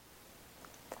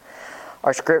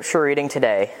Our scripture reading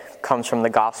today comes from the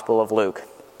Gospel of Luke,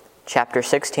 chapter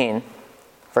 16,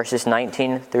 verses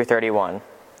 19 through 31.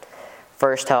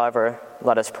 First, however,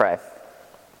 let us pray.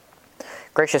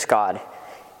 Gracious God,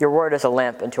 your word is a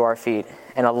lamp unto our feet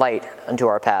and a light unto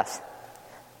our path.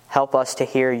 Help us to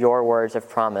hear your words of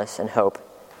promise and hope,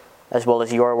 as well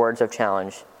as your words of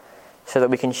challenge, so that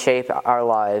we can shape our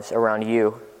lives around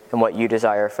you and what you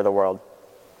desire for the world.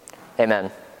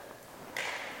 Amen.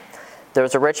 There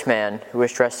was a rich man who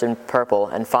was dressed in purple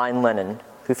and fine linen,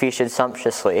 who feasted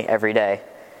sumptuously every day.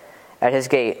 At his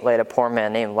gate lay a poor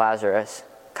man named Lazarus,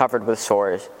 covered with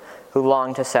sores, who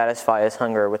longed to satisfy his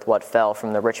hunger with what fell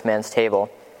from the rich man's table.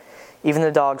 Even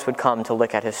the dogs would come to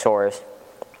lick at his sores.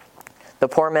 The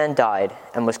poor man died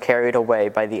and was carried away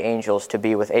by the angels to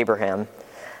be with Abraham.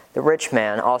 The rich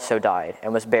man also died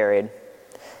and was buried.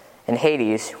 In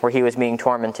Hades, where he was being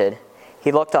tormented,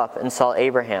 he looked up and saw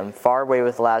Abraham far away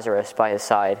with Lazarus by his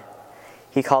side.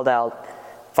 He called out,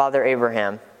 "Father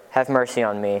Abraham, have mercy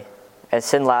on me, and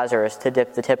send Lazarus to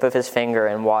dip the tip of his finger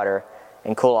in water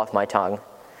and cool off my tongue,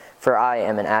 for I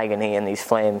am in agony in these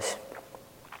flames."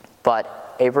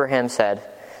 But Abraham said,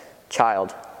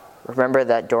 "Child, remember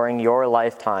that during your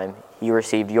lifetime you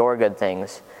received your good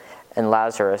things, and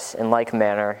Lazarus, in like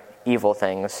manner, evil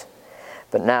things.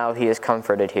 But now he is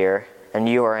comforted here, and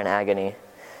you are in agony.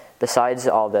 Besides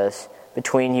all this,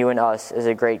 between you and us is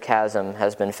a great chasm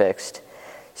has been fixed,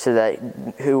 so that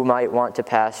who might want to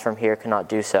pass from here cannot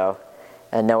do so,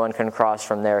 and no one can cross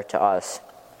from there to us."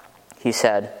 He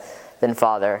said, "Then,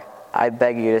 Father, I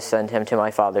beg you to send him to my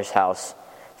father's house,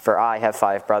 for I have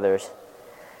 5 brothers,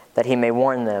 that he may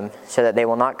warn them, so that they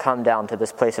will not come down to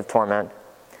this place of torment."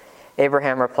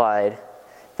 Abraham replied,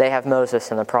 "They have Moses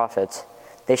and the prophets.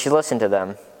 They should listen to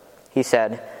them." He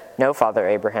said, "No, Father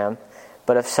Abraham,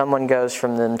 but if someone goes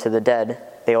from them to the dead,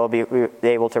 they will be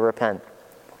able to repent."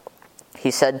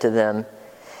 He said to them,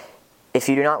 "If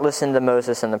you do not listen to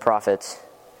Moses and the prophets,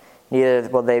 neither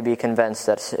will they be convinced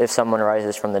that if someone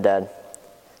rises from the dead."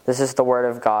 This is the word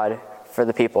of God for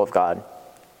the people of God.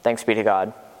 Thanks be to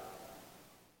God.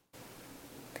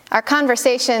 Our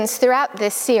conversations throughout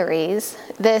this series,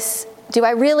 this "Do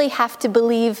I Really Have to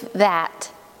Believe That"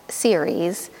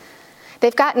 series,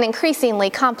 they've gotten increasingly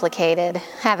complicated,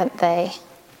 haven't they?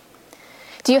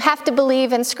 Do you have to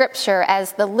believe in Scripture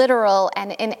as the literal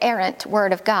and inerrant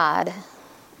Word of God?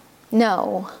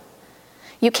 No.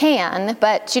 You can,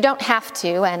 but you don't have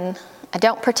to, and I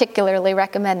don't particularly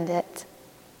recommend it.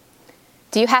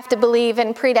 Do you have to believe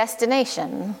in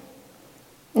predestination?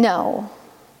 No.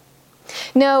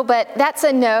 No, but that's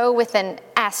a no with an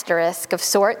asterisk of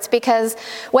sorts, because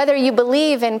whether you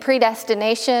believe in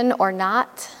predestination or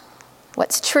not,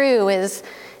 what's true is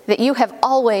that you have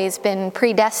always been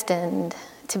predestined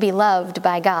to be loved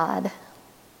by God.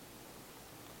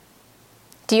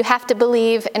 Do you have to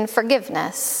believe in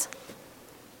forgiveness?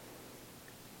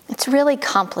 It's really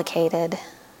complicated.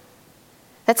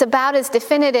 That's about as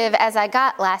definitive as I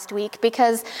got last week,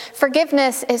 because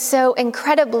forgiveness is so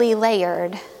incredibly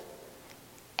layered,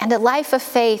 and a life of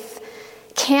faith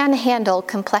can handle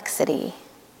complexity.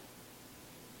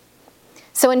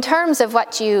 So in terms of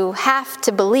what you have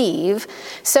to believe,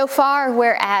 so far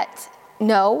we're at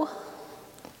no,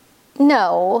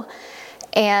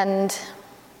 and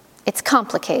it's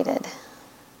complicated.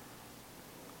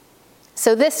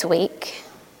 So this week,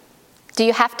 do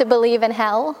you have to believe in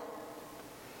hell?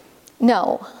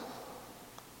 No,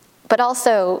 but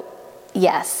also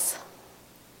yes.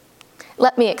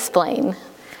 Let me explain.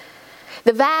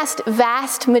 The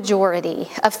vast majority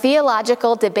of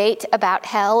theological debate about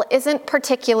hell isn't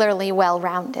particularly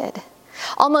well-rounded.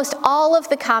 Almost all of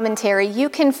the commentary you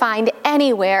can find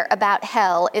anywhere about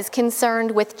hell is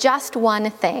concerned with just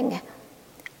one thing: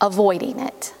 avoiding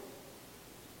it.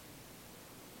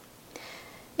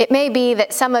 It may be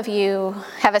that some of you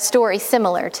have a story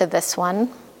similar to this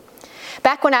one.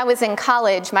 Back when I was in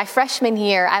college, my freshman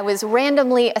year, I was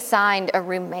randomly assigned a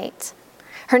roommate.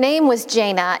 Her name was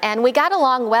Jana, and we got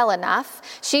along well enough.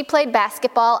 She played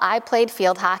basketball, I played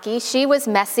field hockey. She was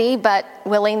messy, but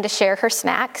willing to share her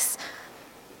snacks.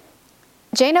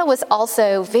 Jana was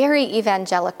also very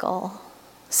evangelical.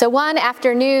 So one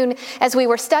afternoon, as we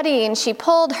were studying, she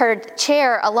pulled her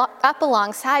chair up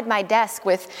alongside my desk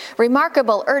with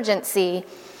remarkable urgency,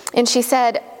 and she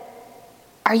said,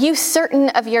 "Are you certain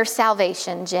of your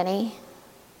salvation, Jenny?"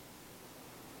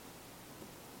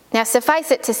 Now,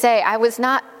 suffice it to say, I was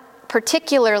not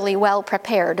particularly well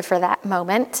prepared for that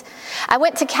moment. I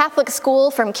went to Catholic school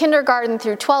from kindergarten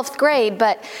through 12th grade,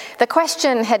 but the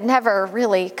question had never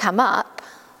really come up.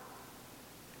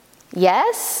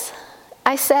 "Yes,"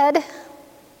 I said.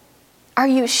 "Are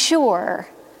you sure?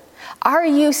 Are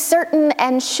you certain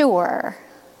and sure?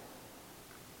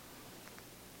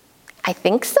 I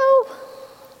think so.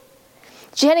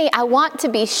 Jenny, I want to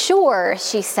be sure,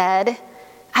 she said.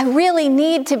 I really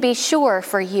need to be sure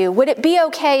for you. Would it be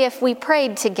okay if we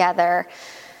prayed together?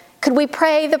 Could we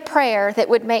pray the prayer that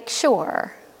would make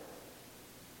sure?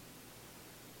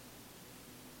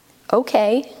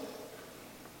 Okay.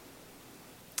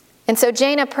 And so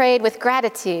Jana prayed with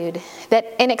gratitude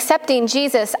that in accepting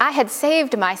Jesus, I had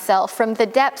saved myself from the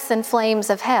depths and flames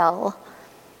of hell.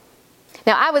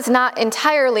 Now, I was not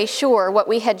entirely sure what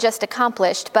we had just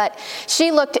accomplished, but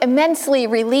she looked immensely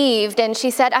relieved, and she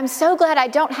said, I'm so glad I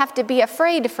don't have to be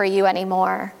afraid for you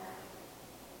anymore.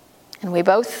 And we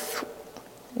both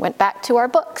went back to our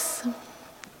books.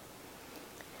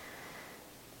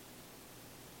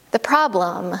 The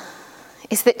problem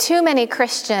is that too many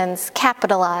Christians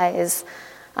capitalize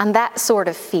on that sort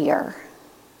of fear.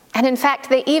 And in fact,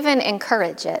 they even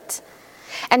encourage it.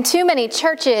 And too many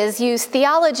churches use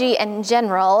theology in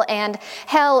general and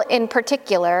hell in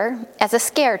particular as a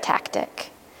scare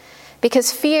tactic.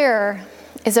 Because fear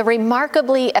is a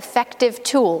remarkably effective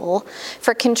tool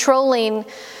for controlling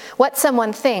what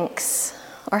someone thinks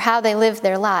or how they live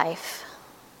their life.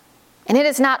 And it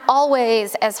is not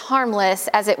always as harmless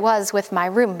as it was with my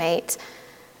roommate.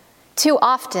 Too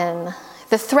often,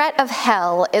 the threat of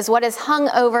hell is what is hung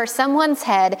over someone's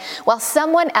head while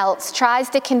someone else tries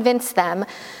to convince them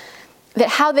that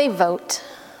how they vote,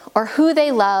 or who they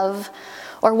love,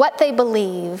 or what they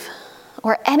believe,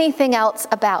 or anything else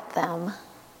about them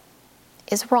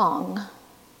is wrong.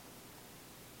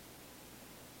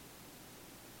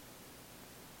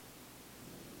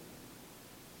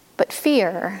 But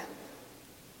fear,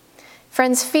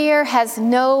 friends, fear has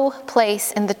no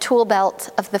place in the tool belt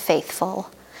of the faithful.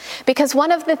 Because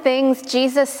one of the things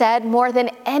Jesus said more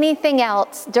than anything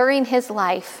else during his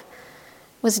life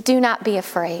was, do not be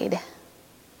afraid.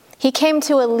 He came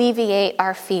to alleviate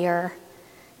our fear,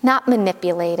 not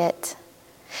manipulate it.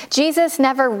 Jesus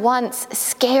never once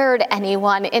scared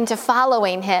anyone into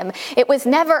following him. It was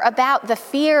never about the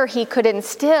fear he could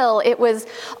instill. It was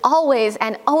always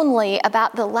and only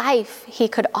about the life he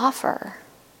could offer.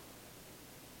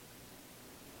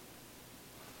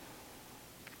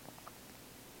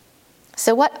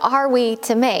 So what are we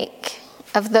to make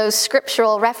of those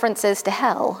scriptural references to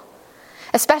hell,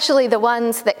 especially the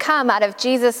ones that come out of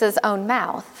Jesus' own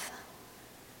mouth?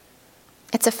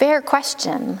 It's a fair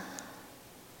question.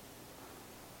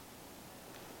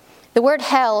 The word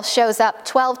hell shows up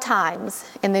 12 times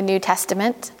in the New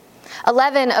Testament.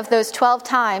 11 of those 12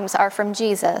 times are from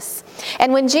Jesus.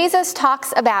 And when Jesus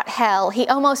talks about hell, he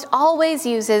almost always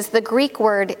uses the Greek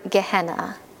word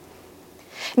Gehenna.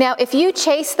 Now, if you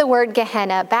chase the word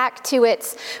Gehenna back to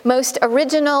its most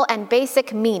original and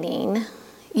basic meaning,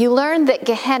 you learn that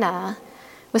Gehenna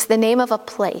was the name of a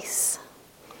place,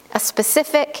 a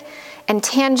specific and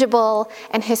tangible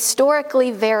and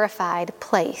historically verified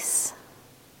place.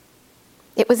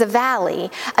 It was a valley,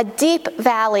 a deep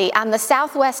valley on the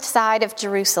southwest side of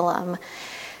Jerusalem.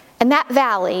 And that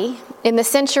valley, in the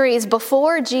centuries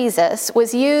before Jesus,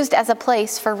 was used as a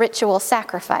place for ritual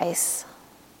sacrifice.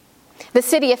 The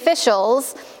city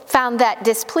officials found that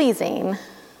displeasing,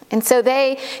 and so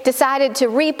they decided to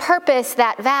repurpose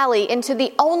that valley into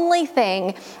the only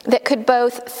thing that could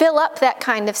both fill up that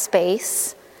kind of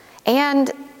space and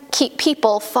keep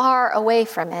people far away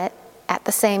from it at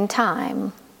the same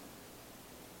time.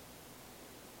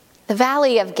 The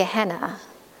Valley of Gehenna,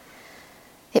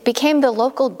 it became the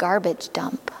local garbage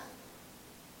dump.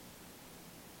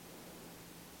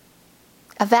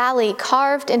 A valley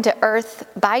carved into earth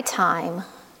by time,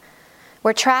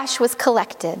 where trash was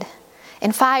collected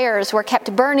and fires were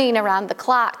kept burning around the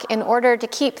clock in order to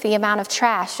keep the amount of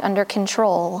trash under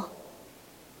control.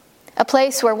 A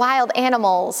place where wild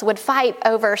animals would fight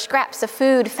over scraps of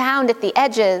food found at the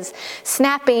edges,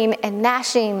 snapping and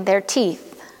gnashing their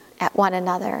teeth at one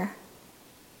another.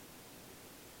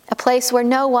 A place where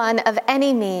no one of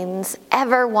any means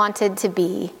ever wanted to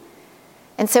be,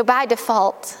 and so by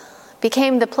default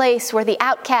became the place where the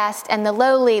outcast and the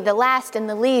lowly, the last and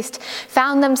the least,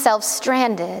 found themselves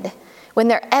stranded when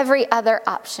their every other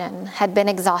option had been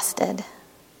exhausted.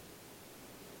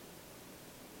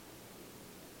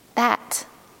 That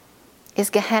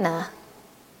is Gehenna.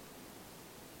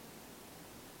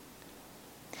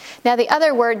 Now, the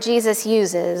other word Jesus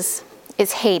uses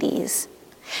is Hades.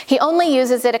 He only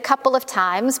uses it a couple of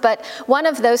times, but one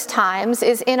of those times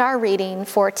is in our reading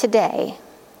for today,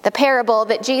 the parable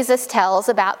that Jesus tells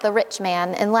about the rich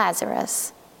man and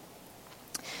Lazarus.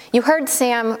 You heard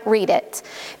Sam read it.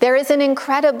 There is an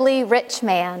incredibly rich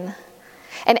man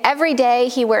And every day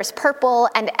he wears purple,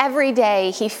 and every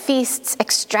day he feasts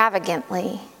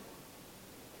extravagantly.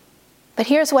 But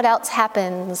here's what else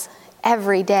happens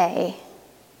every day.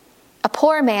 A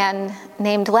poor man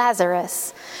named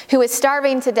Lazarus, who is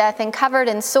starving to death and covered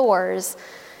in sores,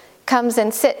 comes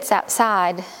and sits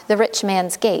outside the rich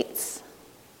man's gates.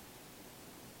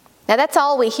 Now that's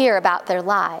all we hear about their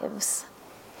lives.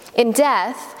 In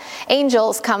death,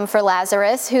 angels come for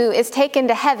Lazarus, who is taken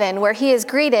to heaven, where he is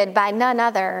greeted by none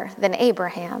other than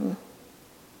Abraham.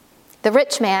 The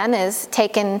rich man is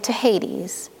taken to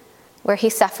Hades, where he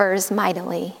suffers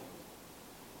mightily.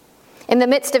 In the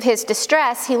midst of his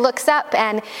distress, he looks up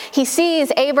and he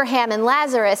sees Abraham and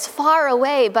Lazarus far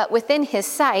away but within his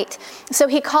sight. So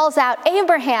he calls out,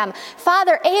 "Abraham,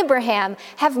 Father Abraham,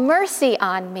 have mercy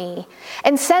on me,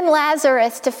 and send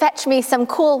Lazarus to fetch me some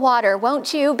cool water,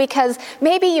 won't you? Because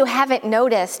maybe you haven't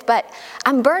noticed, but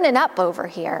I'm burning up over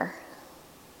here."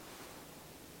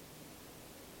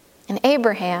 And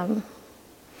Abraham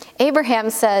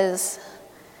says,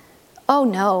 "Oh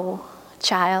no,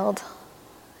 child.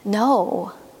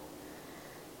 No,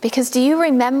 because do you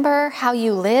remember how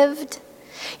you lived?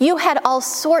 You had all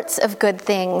sorts of good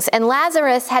things, and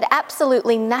Lazarus had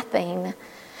absolutely nothing.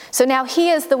 So now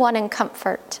he is the one in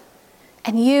comfort,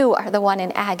 and you are the one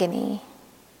in agony."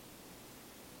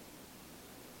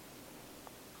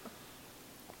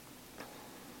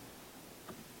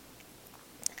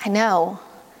 I know,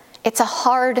 it's a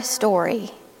hard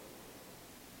story,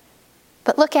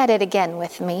 but look at it again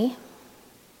with me.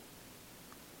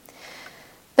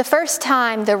 The first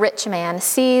time the rich man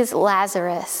sees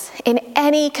Lazarus in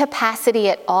any capacity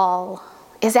at all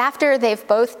is after they've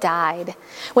both died,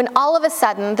 when all of a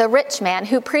sudden the rich man,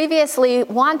 who previously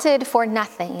wanted for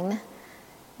nothing,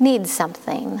 needs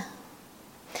something.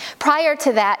 Prior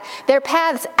to that, their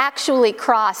paths actually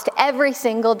crossed every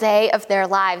single day of their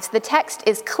lives. The text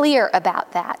is clear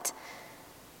about that.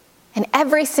 And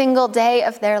every single day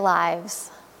of their lives,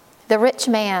 the rich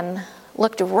man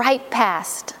looked right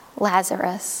past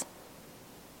Lazarus.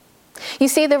 You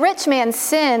see, the rich man's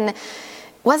sin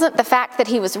wasn't the fact that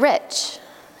he was rich.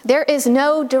 There is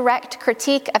no direct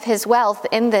critique of his wealth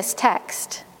in this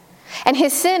text. And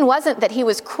his sin wasn't that he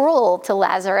was cruel to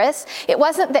Lazarus. It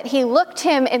wasn't that he looked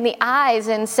him in the eyes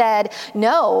and said,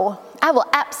 "No, I will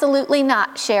absolutely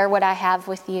not share what I have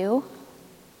with you."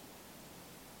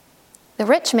 The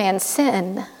rich man's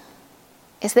sin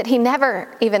is that he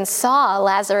never even saw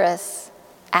Lazarus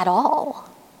at all.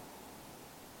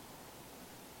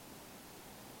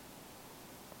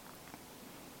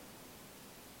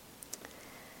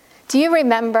 Do you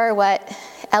remember what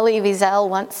Elie Wiesel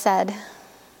once said?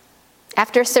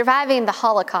 After surviving the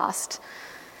Holocaust,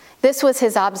 this was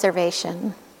his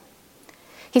observation.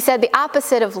 He said, "The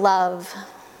opposite of love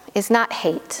is not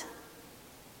hate,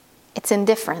 it's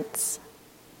indifference.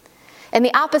 And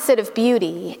the opposite of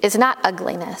beauty is not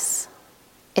ugliness,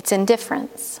 it's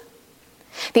indifference.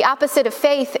 The opposite of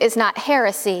faith is not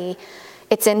heresy,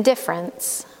 it's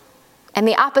indifference. And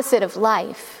the opposite of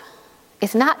life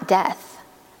is not death,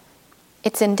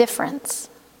 it's indifference."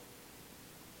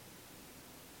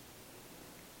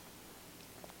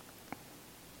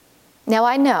 Now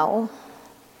I know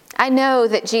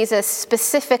that Jesus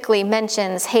specifically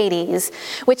mentions Hades,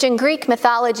 which in Greek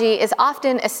mythology is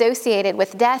often associated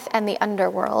with death and the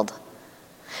underworld.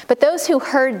 But those who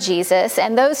heard Jesus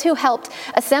and those who helped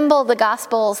assemble the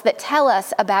Gospels that tell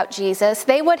us about Jesus,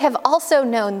 they would have also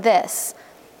known this.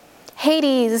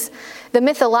 Hades, the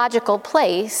mythological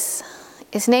place,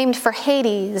 is named for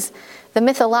Hades, the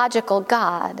mythological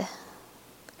god,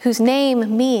 whose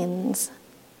name means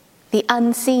the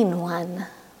unseen one.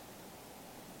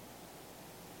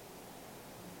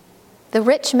 The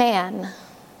rich man,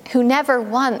 who never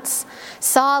once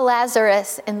saw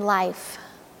Lazarus in life,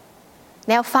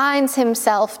 now finds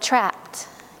himself trapped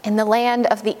in the land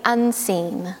of the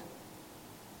unseen.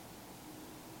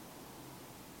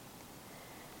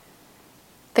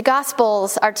 The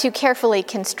Gospels are too carefully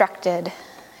constructed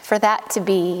for that to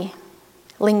be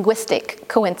linguistic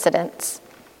coincidence.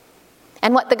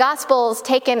 And what the Gospels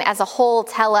taken as a whole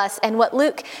tell us, and what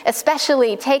Luke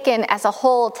especially taken as a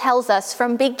whole tells us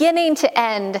from beginning to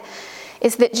end,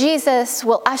 is that Jesus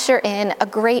will usher in a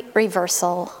great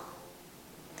reversal.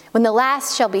 When the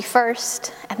last shall be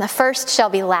first, and the first shall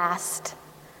be last.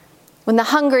 When the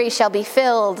hungry shall be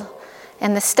filled,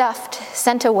 and the stuffed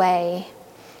sent away.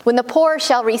 When the poor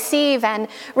shall receive, and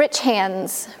rich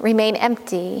hands remain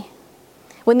empty.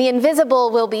 When the invisible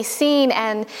will be seen,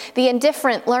 and the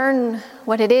indifferent learn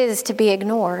what it is to be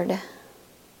ignored.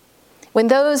 When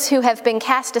those who have been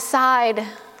cast aside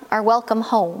are welcome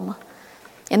home,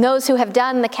 And those who have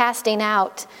done the casting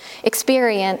out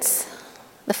experience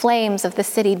the flames of the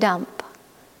city dump.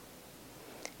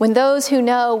 When those who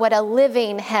know what a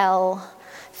living hell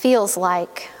feels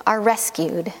like are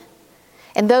rescued,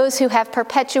 and those who have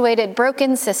perpetuated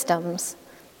broken systems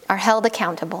are held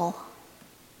accountable.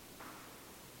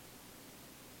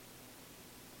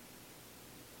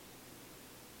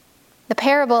 The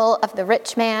parable of the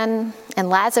rich man and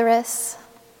Lazarus,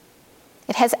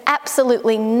 it has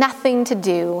absolutely nothing to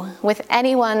do with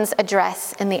anyone's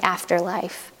address in the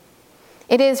afterlife.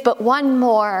 It is but one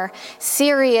more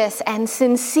serious and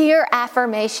sincere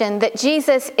affirmation that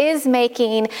Jesus is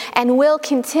making and will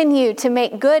continue to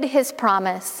make good his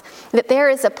promise that there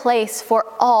is a place for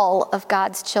all of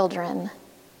God's children.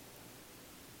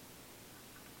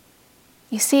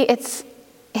 You see, it's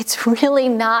really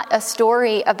not a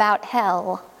story about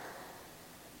hell,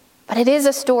 but it is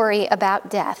a story about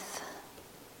death.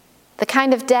 The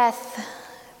kind of death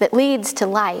that leads to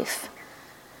life.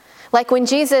 Like when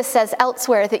Jesus says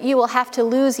elsewhere that you will have to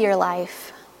lose your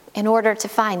life in order to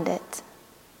find it.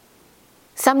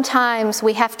 Sometimes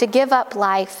we have to give up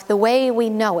life the way we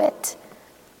know it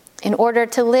in order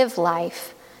to live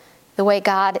life the way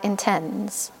God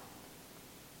intends.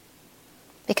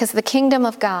 Because the kingdom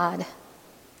of God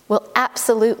will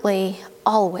absolutely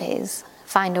always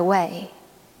find a way.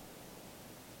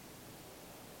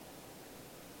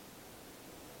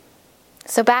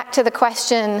 So back to the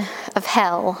question of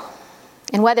hell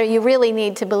and whether you really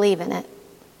need to believe in it.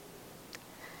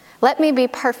 Let me be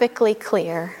perfectly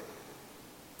clear.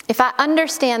 If I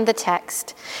understand the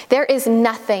text, there is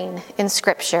nothing in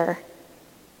Scripture.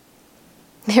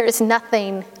 There is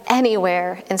nothing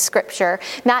anywhere in Scripture,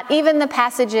 not even the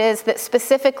passages that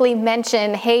specifically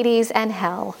mention Hades and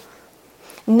hell.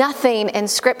 Nothing in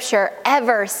Scripture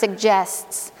ever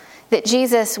suggests that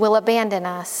Jesus will abandon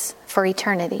us for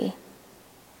eternity.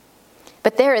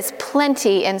 But there is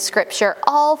plenty in Scripture,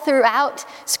 all throughout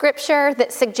Scripture,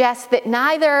 that suggests that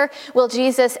neither will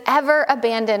Jesus ever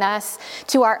abandon us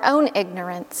to our own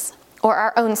ignorance, or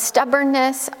our own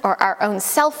stubbornness, or our own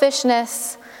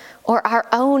selfishness, or our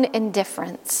own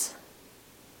indifference.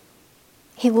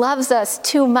 He loves us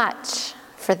too much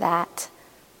for that,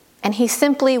 and he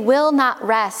simply will not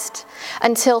rest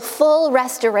until full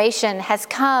restoration has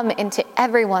come into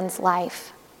everyone's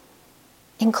life,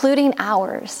 including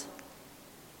ours.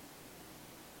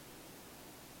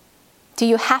 Do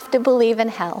you have to believe in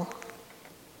hell?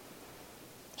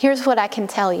 Here's what I can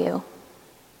tell you.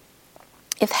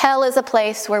 If hell is a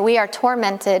place where we are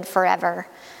tormented forever,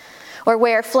 or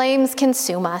where flames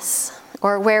consume us,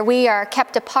 or where we are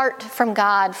kept apart from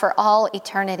God for all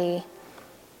eternity,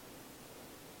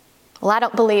 well, I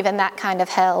don't believe in that kind of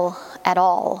hell at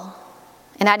all.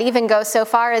 And I'd even go so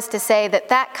far as to say that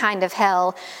that kind of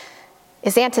hell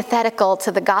is antithetical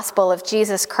to the gospel of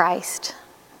Jesus Christ,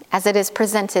 as it is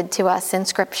presented to us in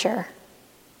Scripture.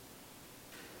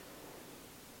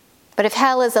 But if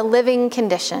hell is a living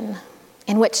condition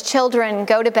in which children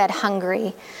go to bed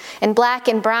hungry, and black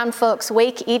and brown folks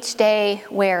wake each day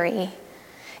weary,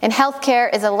 and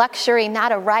healthcare is a luxury,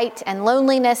 not a right, and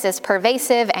loneliness is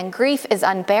pervasive, and grief is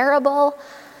unbearable,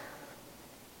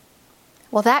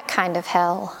 well, that kind of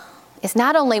hell is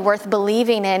not only worth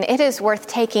believing in, it is worth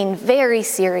taking very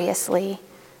seriously.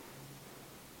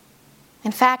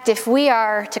 In fact, if we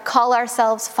are to call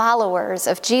ourselves followers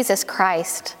of Jesus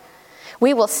Christ,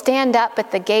 we will stand up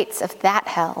at the gates of that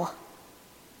hell,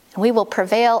 and we will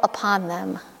prevail upon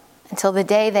them until the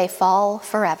day they fall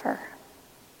forever.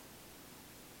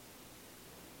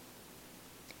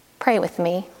 Pray with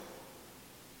me.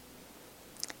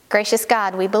 Gracious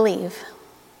God, we believe.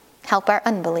 Help our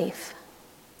unbelief.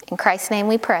 In Christ's name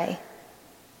we pray.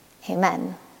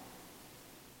 Amen.